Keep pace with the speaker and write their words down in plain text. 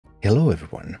Hello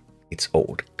everyone, it's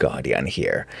Old Guardian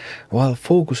here. While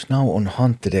focus now on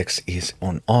Hunter decks is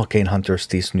on Arcane Hunters,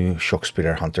 these new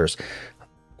Shockspeeder Hunters,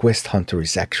 Quest Hunter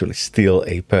is actually still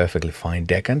a perfectly fine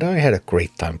deck, and I had a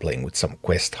great time playing with some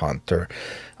Quest Hunter.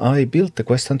 I built the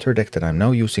Quest Hunter deck that I'm now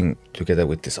using together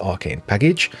with this Arcane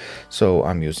package, so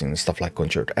I'm using stuff like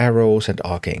Conjured Arrows and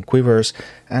Arcane Quivers,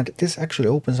 and this actually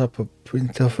opens up a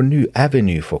bit of a new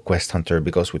avenue for Quest Hunter,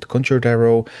 because with Conjured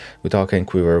Arrow, with Arcane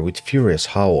Quiver, with Furious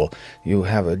Howl, you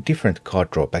have a different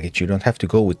card draw package. You don't have to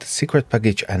go with the Secret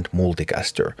package and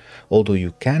Multicaster, although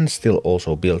you can still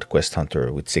also build Quest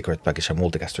Hunter with Secret package and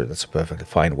Multicaster. That's a perfectly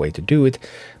fine way to do it,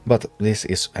 but this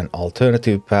is an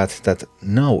alternative path that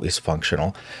now is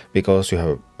functional because you have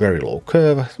a very low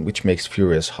curve, which makes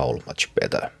Furious Howl much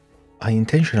better. I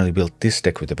intentionally built this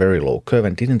deck with a very low curve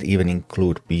and didn't even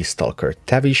include Beastalker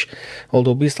Tavish,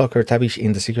 although Beastalker Tavish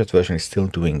in the secret version is still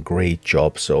doing a great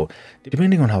job, so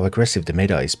depending on how aggressive the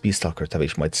meta is, Beastalker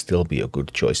Tavish might still be a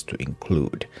good choice to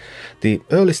include. The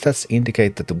early stats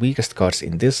indicate that the weakest cards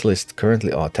in this list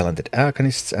currently are Talented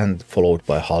Arcanists and followed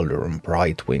by Halduran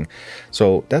Brightwing,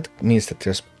 so that means that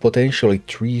there's potentially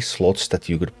 3 slots that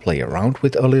you could play around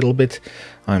with a little bit.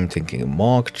 I'm thinking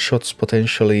marked shots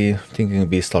potentially, thinking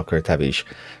Beastalker Tavish.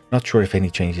 Not sure if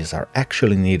any changes are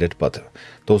actually needed, but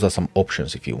those are some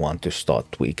options if you want to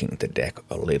start tweaking the deck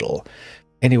a little.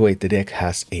 Anyway, the deck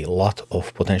has a lot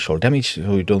of potential damage,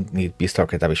 so you don't need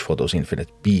Beastalker Tavish for those infinite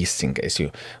beasts in case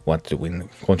you want to win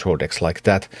control decks like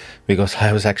that, because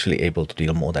I was actually able to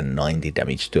deal more than 90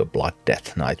 damage to a Blood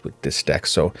Death Knight with this deck,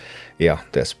 so yeah,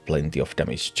 there's plenty of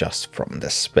damage just from the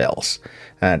spells.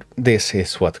 And this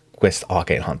is what Quest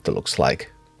Arcane Hunter looks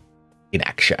like in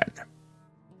action.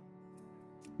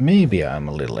 Maybe I'm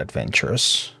a little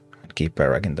adventurous and keep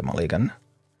Paragon the Mulligan.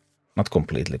 Not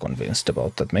completely convinced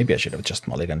about that. Maybe I should have just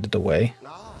mulliganed it away.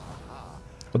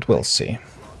 But we'll see.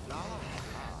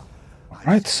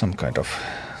 Alright, some kind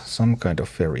of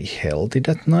very healthy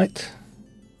that night.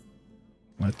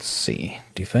 Let's see.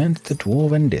 Defend the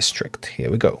Dwarven District. Here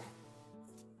we go.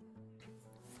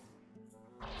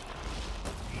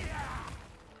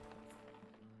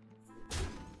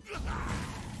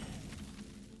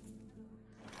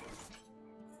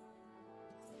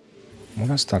 I'm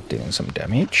gonna start dealing some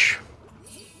damage.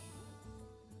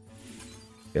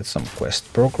 Get some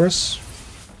quest progress.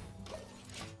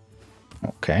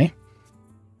 Okay.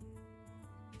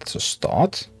 That's a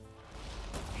start.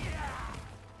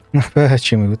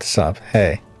 Jimmy with the sub.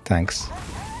 Hey, thanks.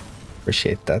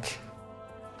 Appreciate that.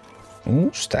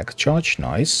 Ooh, stack charge,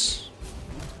 nice.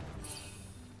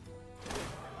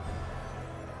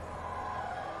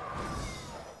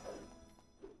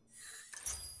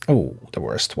 Oh, the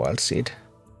worst wild seed.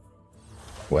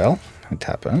 Well, it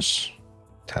happens.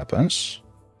 It happens.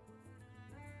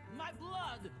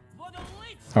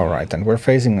 Alright, and we're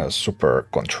facing a super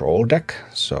control deck,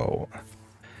 so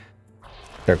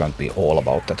they're going to be all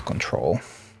about that control.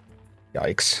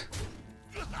 Yikes.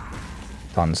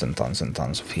 Tons and tons and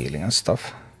tons of healing and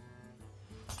stuff.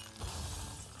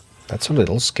 That's a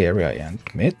little scary, I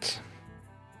admit.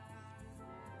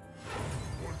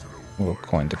 We'll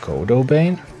coin the Kodo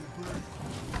Bane.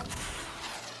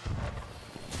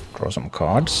 Draw some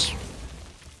cards.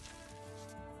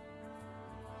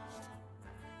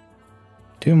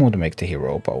 2 more to make the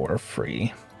hero power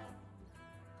free.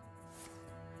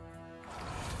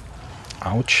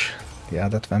 Ouch. Yeah,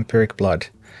 that vampiric blood.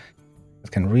 That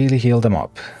can really heal them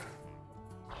up.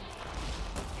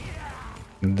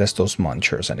 And there's those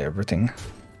munchers and everything.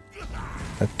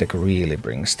 That deck really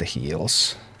brings the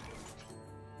heals.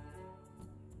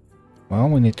 Well,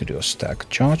 we need to do a stack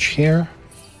charge here.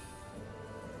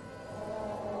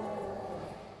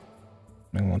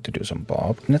 We want to do some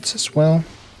barbed nets as well.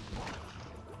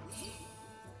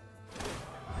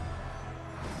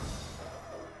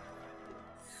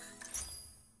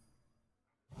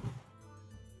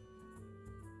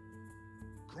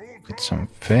 Get some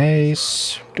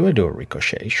face. Do I do a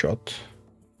ricochet shot?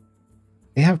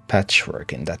 They have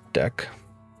patchwork in that deck.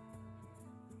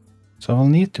 So I'll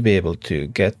need to be able to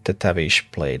get the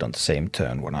Tavish played on the same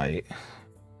turn when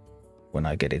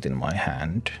I get it in my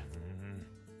hand.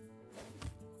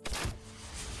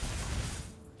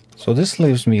 So this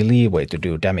leaves me leeway to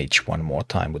do damage one more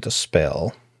time with a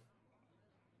spell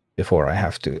before I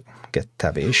have to get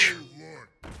Tavish.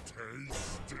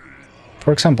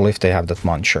 For example, if they have that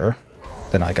Muncher,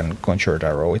 then I can Conjured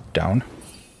Arrow it down.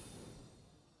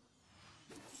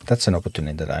 That's an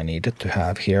opportunity that I needed to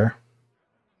have here.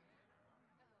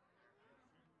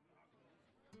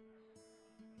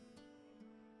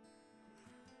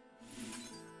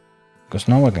 Because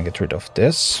now I can get rid of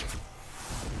this.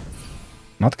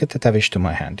 not get the Tavish to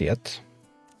my hand yet.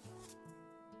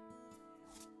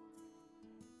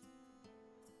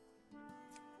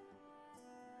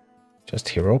 Just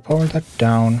hero power that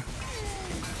down.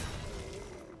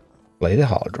 Play the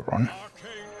Haldron.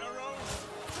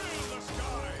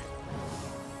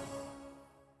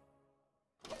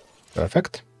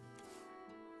 Perfect.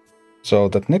 So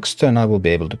that next turn I will be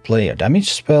able to play a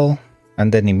damage spell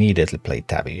and then immediately play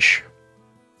Tavish.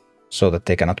 So that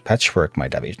they cannot patchwork my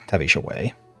Tavish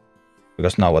away.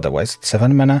 Because now otherwise at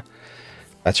 7 mana,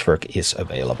 patchwork is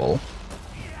available.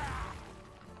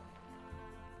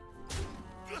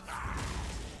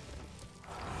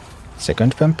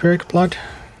 Second Vampiric Blood.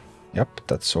 Yep,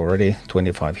 that's already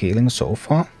 25 healing so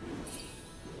far.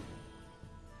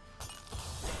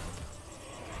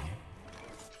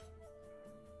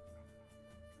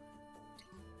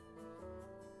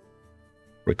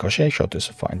 Ricochet Shot is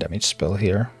a fine damage spell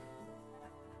here.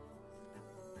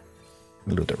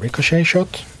 We'll do the Ricochet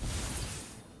Shot.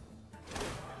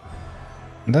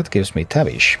 And that gives me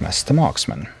Tavish, Master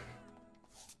Marksman.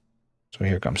 So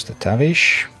here comes the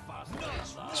Tavish.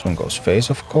 This one goes face,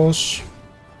 of course.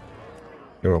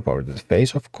 Hero power to the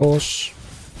face, of course.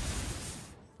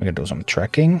 We can do some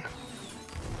tracking.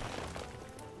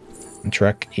 And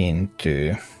track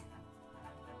into... I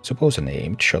suppose an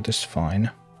aimed shot is fine.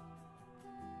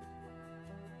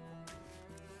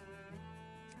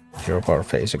 Hero power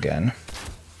phase again.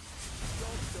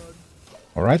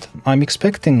 Alright, I'm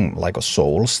expecting like a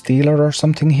Soul Stealer or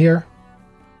something here.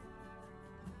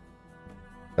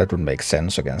 That would make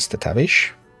sense against the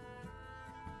Tavish.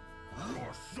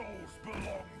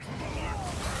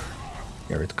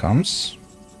 Here it comes.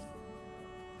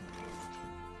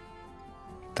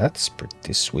 That's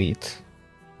pretty sweet.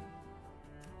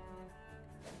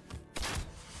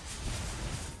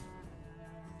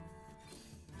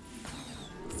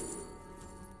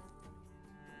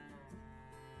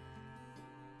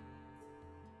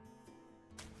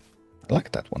 I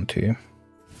like that one too.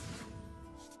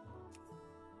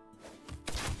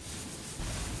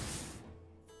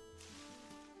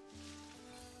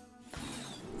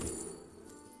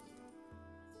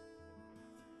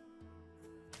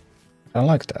 I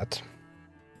like that.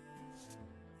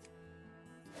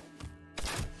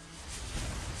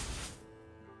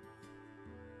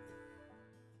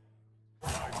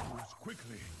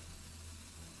 Quickly.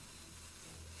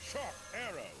 Sharp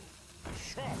arrow,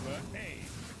 sharper aim.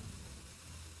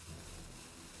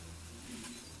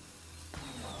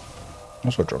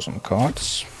 Also draw some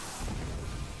cards.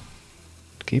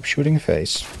 Keep shooting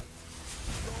face.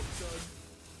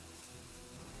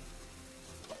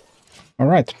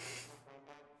 Alright.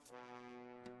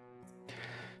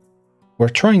 We're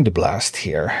trying to blast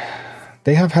here.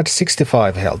 They have had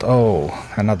 65 health. Oh,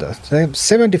 another.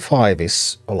 75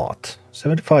 is a lot.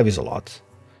 75 is a lot.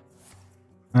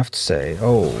 I have to say,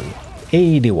 oh,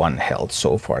 81 health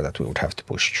so far that we would have to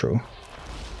push through.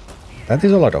 That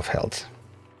is a lot of health.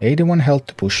 81 health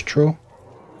to push through.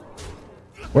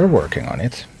 We're working on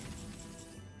it.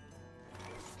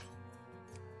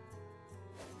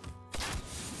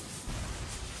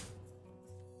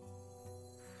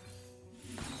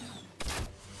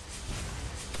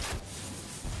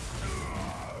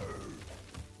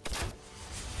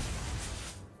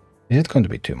 Is it going to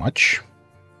be too much?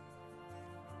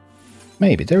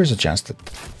 Maybe there is a chance that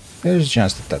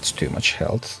that's too much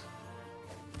health.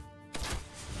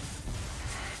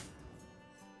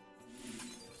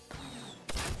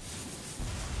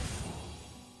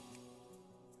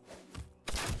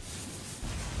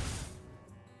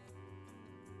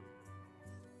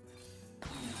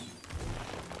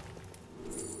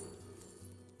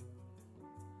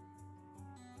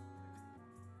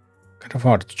 Kind of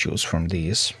hard to choose from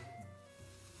these.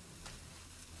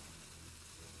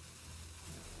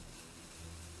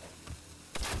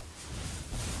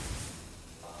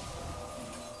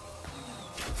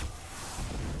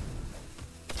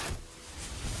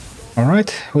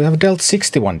 Alright, we have dealt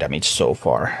 61 damage so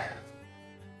far.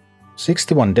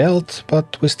 61 dealt,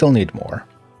 but we still need more.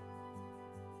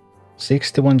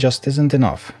 61 just isn't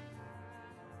enough.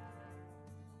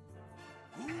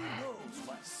 Who knows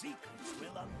what secrets will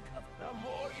uncover? The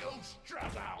more you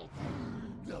struggle,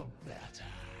 the better.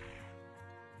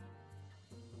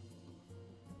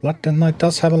 Blood and Knight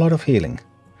does have a lot of healing.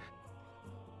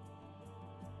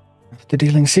 After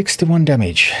dealing 61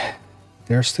 damage,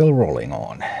 they're still rolling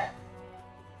on.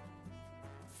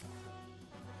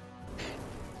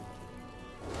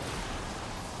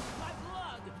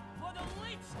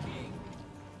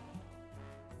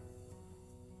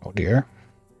 Oh dear.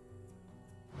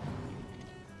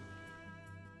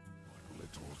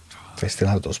 They still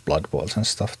have those blood balls and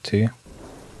stuff too.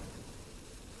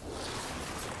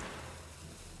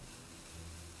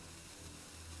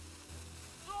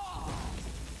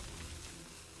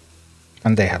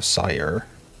 And they have Sire.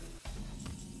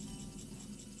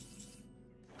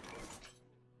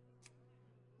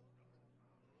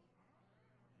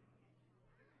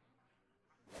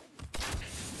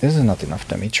 This is not enough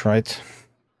damage, right?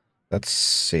 Let's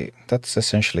see. That's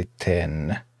essentially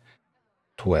 10,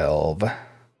 12.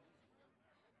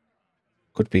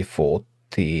 Could be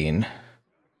 14.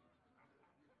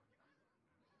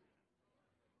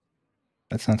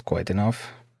 That's not quite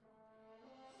enough.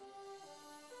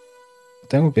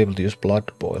 Then we'll be able to use Blood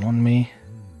Boil on me.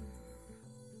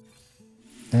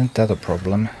 Isn't that a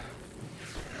problem?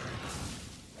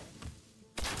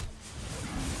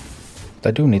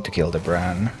 I do need to kill the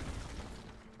Bran.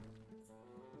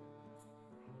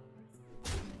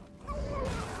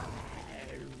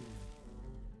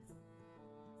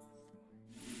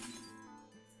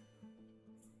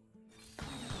 I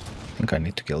think I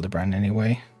need to kill the Bran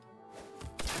anyway.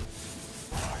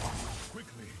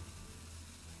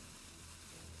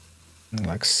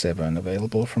 Like 7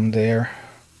 available from there.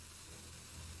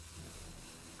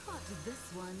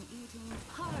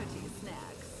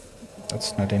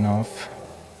 That's not enough.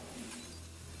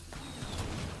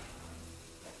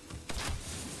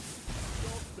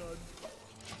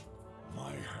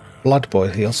 Blood Boil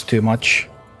heals too much.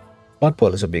 Blood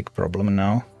Boil is a big problem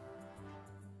now.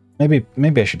 Maybe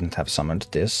I shouldn't have summoned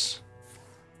this.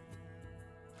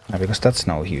 Because that's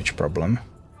now a huge problem.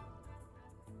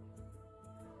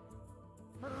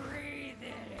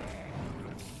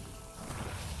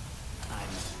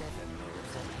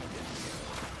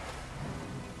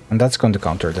 And that's going to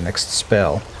counter the next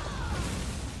spell.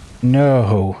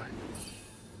 No!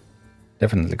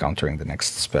 Definitely countering the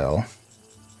next spell.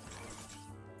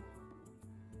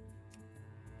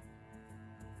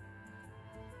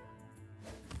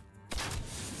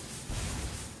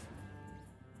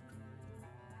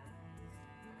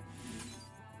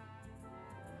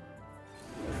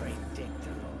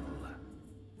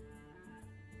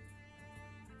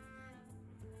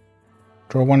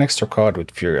 Draw 1 extra card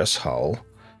with Furious Howl.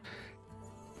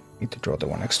 Need to draw the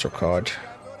 1 extra card.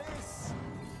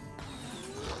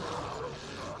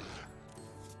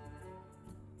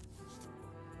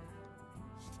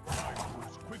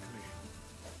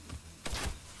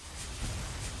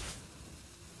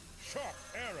 Sharp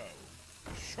arrow,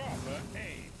 sharper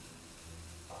aim.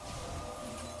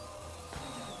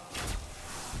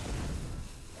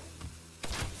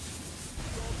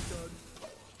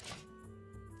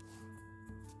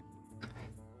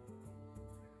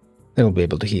 They'll be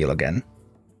able to heal again.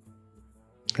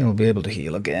 They'll be able to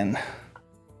heal again.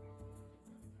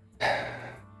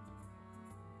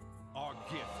 Our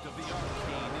gift of the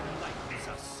Arcane enlightens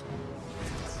us.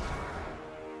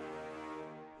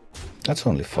 That's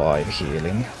only 5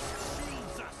 healing.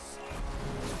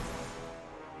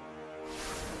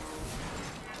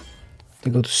 They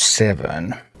go to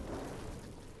 7.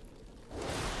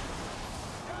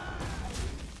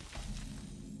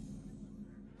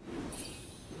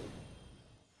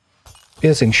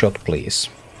 Piercing shot, please.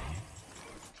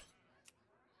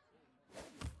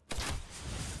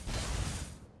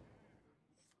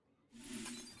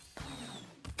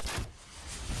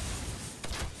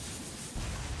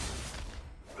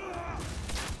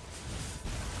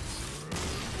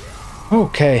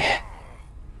 Okay.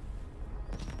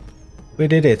 We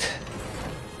did it.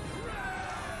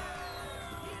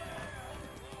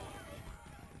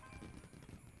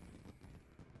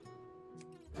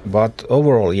 But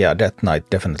overall, yeah, Death Knight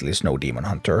definitely is no Demon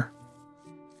Hunter.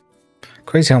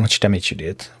 Crazy how much damage you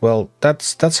did. Well,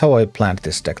 that's how I planned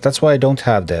this deck. That's why I don't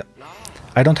have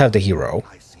the hero.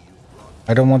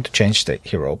 I don't want to change the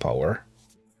hero power.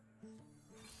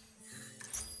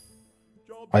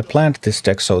 I planned this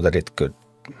deck so that it could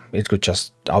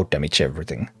just out-damage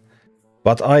everything.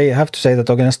 But I have to say that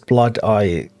against Blood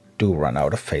I do run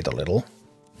out of Fate a little.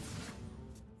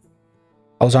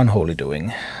 How's Unholy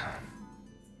doing?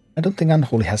 I don't think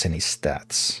Unholy has any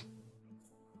stats.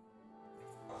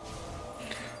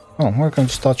 Oh, we're going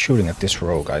to start shooting at this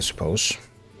rogue, I suppose.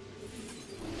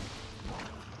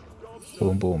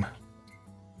 Boom, boom.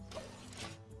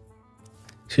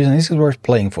 Season, this is worth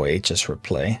playing for HS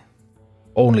replay.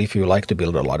 Only if you like to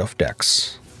build a lot of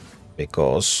decks.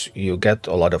 Because you get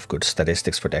a lot of good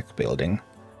statistics for deck building.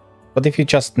 But if you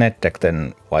just net deck,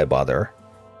 then why bother?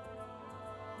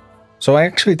 So I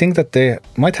actually think that they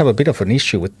might have a bit of an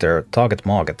issue with their target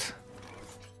market.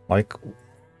 Like,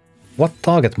 what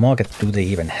target market do they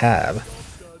even have?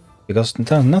 Because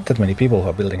there's not that many people who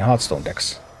are building Hearthstone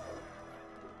decks.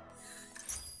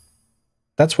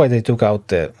 That's why they took out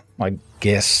the, I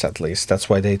guess at least, that's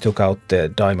why they took out the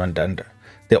Diamond and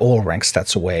the all rank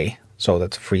stats away. So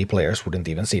that free players wouldn't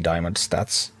even see Diamond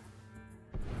stats.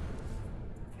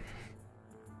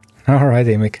 Alright,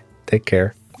 Amic. Take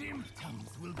care. Symptoms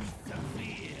will be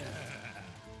severe.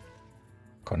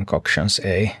 Concoctions,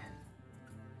 eh?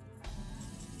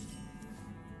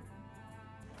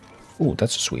 Ooh,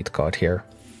 that's a sweet card here.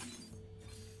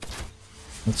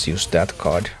 Let's use that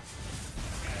card.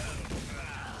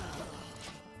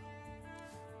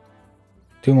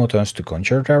 2 more turns to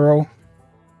Conjured Arrow,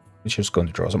 which is going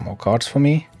to draw some more cards for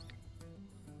me.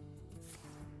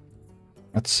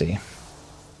 Let's see.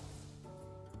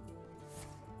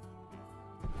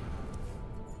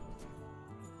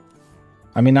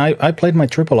 I mean, I played my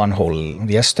triple unhole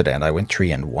yesterday and I went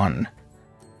 3-1,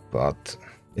 but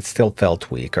it still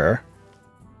felt weaker.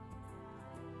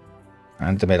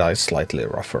 And the meta is slightly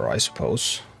rougher, I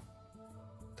suppose,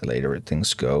 the later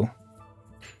things go.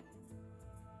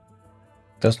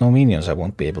 There's no minions, I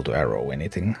won't be able to arrow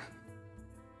anything.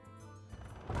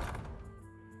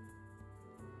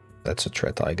 That's a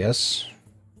threat, I guess.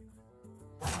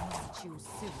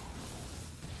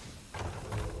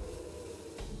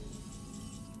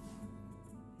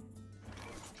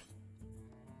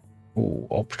 Ooh,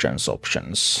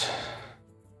 options.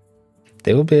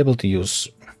 They will be able to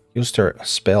use their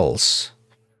spells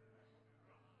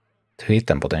to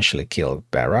hit and potentially kill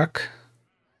Barak.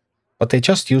 But they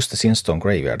just used the Sinstone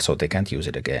Graveyard, so they can't use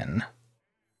it again.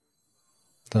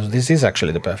 So this is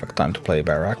actually the perfect time to play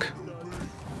Barak.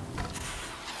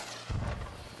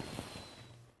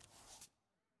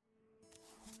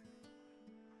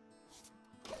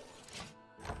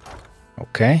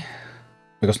 Okay.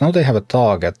 Because now they have a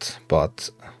target, but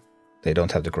they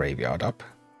don't have the graveyard up.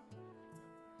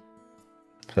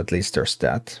 So at least there's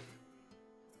that.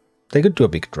 They could do a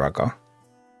big Draga.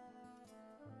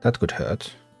 That could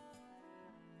hurt.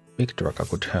 Big Draga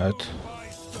could hurt.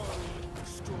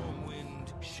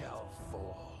 Stormwind shall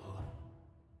fall.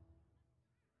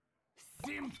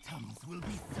 Symptoms will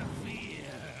be severe.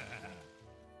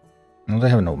 No, they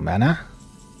have no mana.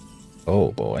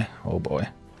 Oh boy, oh boy.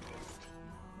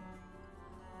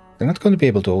 They're not going to be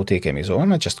able to OTK me, so I'm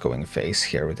not just going face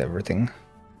here with everything.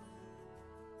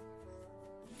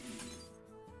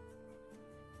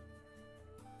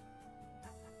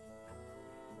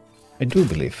 I do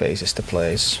believe face is the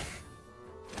place.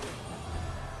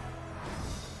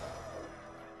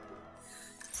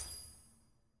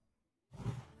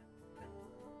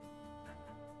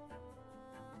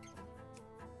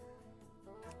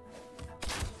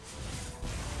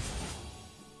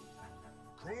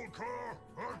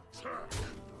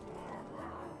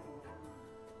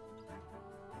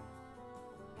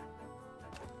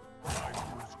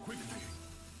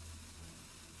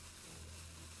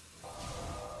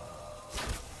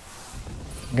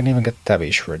 I can even get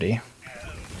Savjz ready.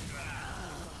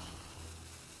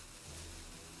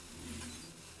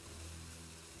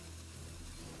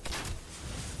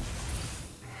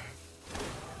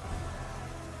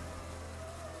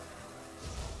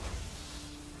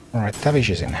 Alright, Savjz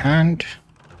is in hand.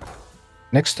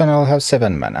 Next turn I'll have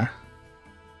 7 mana.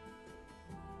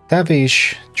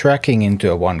 Savjz tracking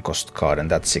into a 1-cost card, and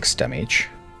that's 6 damage.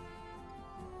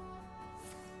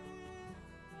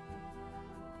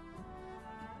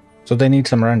 So they need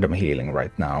some random healing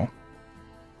right now.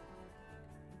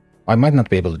 I might not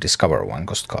be able to discover a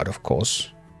 1-cost card, of course.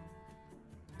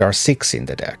 There are 6 in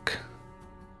the deck.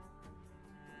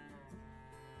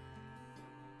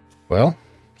 Well,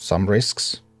 some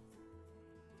risks.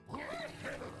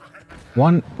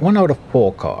 One out of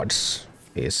 4 cards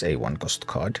is a 1-cost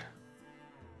card.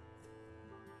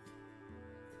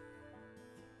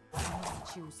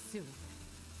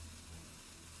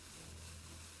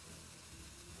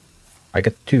 I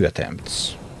get 2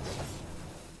 attempts.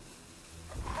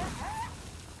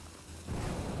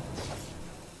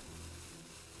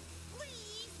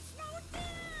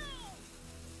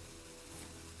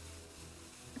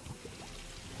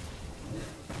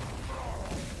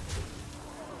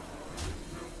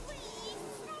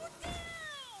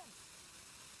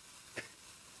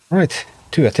 Right,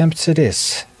 2 attempts it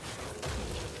is.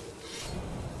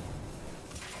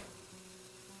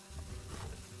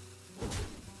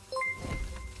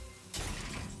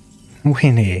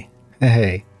 Winnie,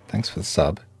 hey, thanks for the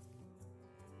sub.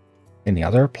 Any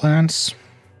other plans?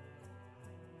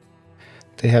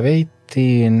 They have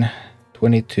 18,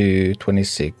 22,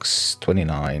 26,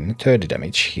 29, 30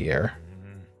 damage here.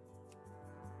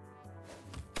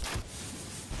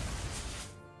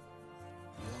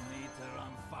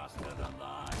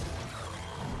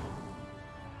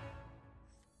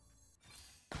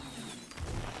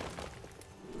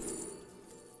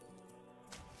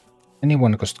 Any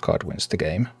 1-cost card wins the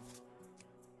game.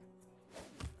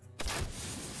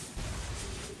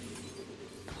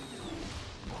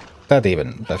 that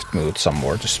even left me with some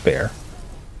more to spare.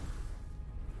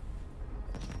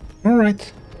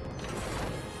 Alright.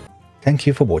 Thank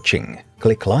you for watching.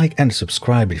 Click like and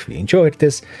subscribe if you enjoyed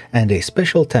this, and a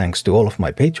special thanks to all of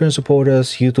my Patreon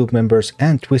supporters, YouTube members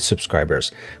and Twitch subscribers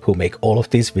who make all of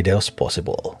these videos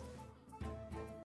possible.